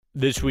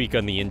This week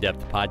on the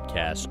In-Depth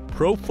podcast,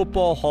 Pro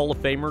Football Hall of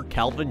Famer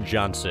Calvin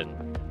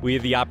Johnson. We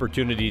had the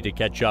opportunity to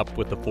catch up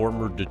with the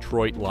former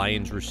Detroit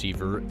Lions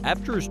receiver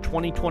after his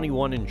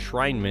 2021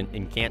 enshrinement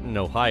in Canton,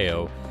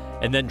 Ohio,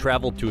 and then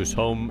traveled to his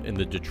home in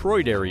the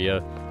Detroit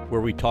area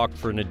where we talked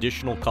for an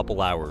additional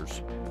couple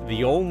hours.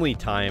 The only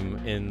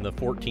time in the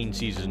 14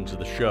 seasons of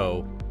the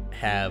show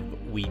have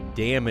we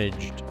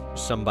damaged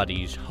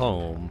somebody's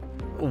home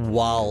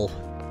while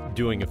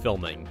doing a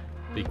filming,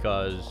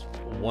 because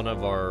one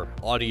of our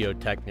audio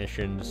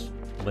technicians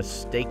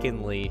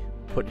mistakenly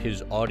put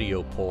his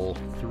audio pole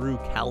through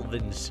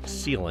Calvin's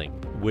ceiling,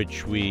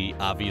 which we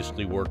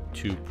obviously worked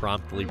to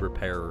promptly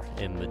repair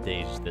in the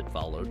days that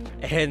followed.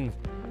 And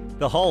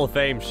the Hall of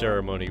Fame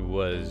ceremony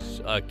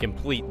was a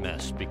complete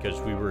mess because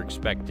we were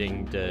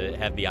expecting to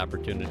have the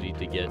opportunity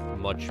to get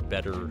much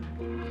better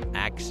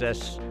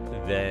access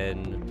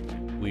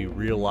than we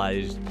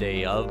realized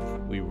day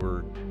of we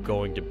were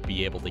going to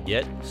be able to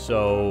get.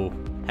 So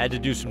had to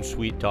do some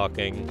sweet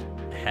talking,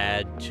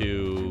 had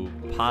to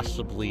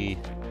possibly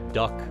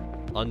duck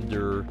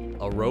under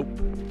a rope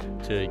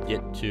to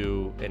get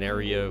to an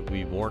area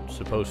we weren't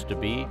supposed to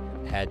be,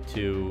 had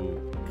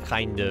to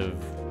kind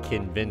of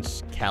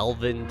convince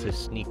Calvin to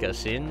sneak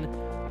us in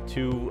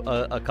to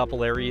a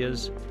couple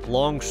areas.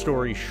 Long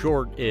story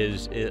short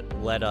is it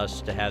led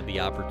us to have the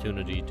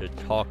opportunity to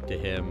talk to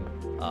him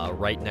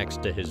right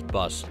next to his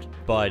bust,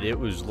 but it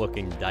was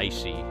looking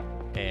dicey.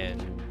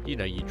 And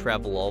you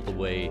travel all the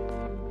way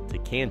to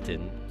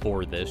Canton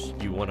for this,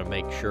 you want to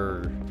make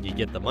sure you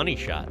get the money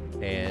shot.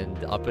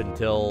 And up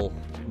until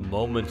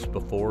moments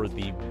before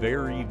the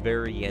very,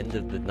 very end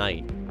of the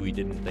night, we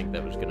didn't think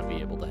that was going to be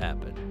able to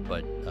happen.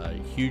 But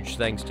huge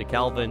thanks to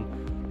Calvin.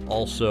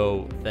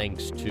 Also,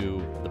 thanks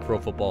to the Pro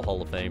Football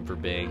Hall of Fame for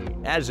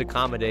being as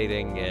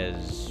accommodating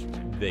as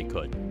they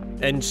could.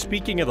 And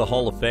speaking of the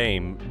Hall of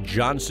Fame,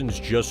 Johnson's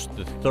just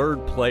the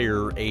third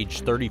player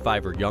aged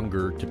 35 or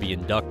younger to be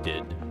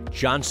inducted.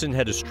 Johnson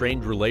had a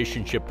strained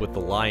relationship with the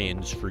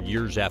Lions for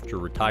years after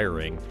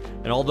retiring,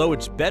 and although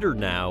it's better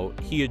now,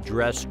 he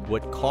addressed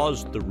what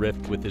caused the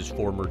rift with his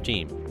former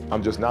team.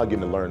 I'm just now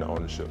getting to learn the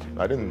ownership.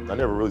 I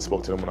never really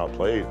spoke to them when I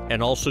played.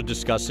 And also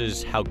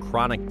discusses how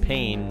chronic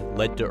pain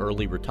led to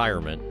early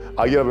retirement.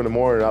 I get up in the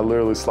morning, I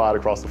literally slide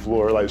across the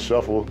floor, like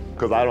shuffle,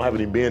 because I don't have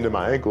any bend in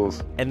my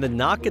ankles. And the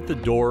knock at the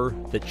door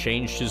that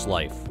changed his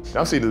life.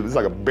 I see it's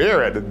like a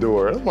bear at the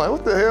door. I'm like,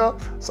 what the hell?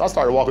 So I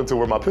started walking to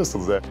where my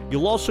pistol's at.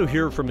 You'll also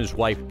hear from his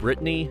wife,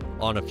 Brittney,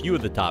 on a few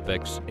of the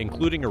topics,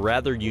 including a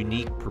rather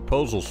unique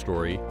proposal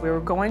story. We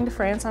were going to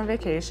France on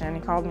vacation.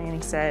 He called me and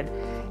he said,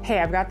 hey,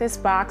 I've got this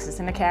box, it's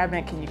in a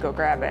cabinet, can you go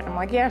grab it? I'm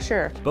like, yeah,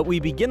 sure. But we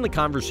begin the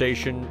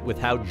conversation with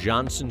how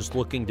Johnson's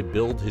looking to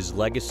build his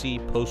legacy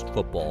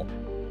post-football.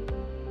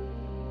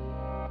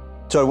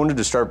 So I wanted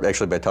to start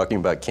actually by talking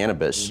about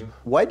cannabis.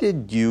 Why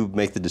did you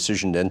make the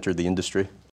decision to enter the industry?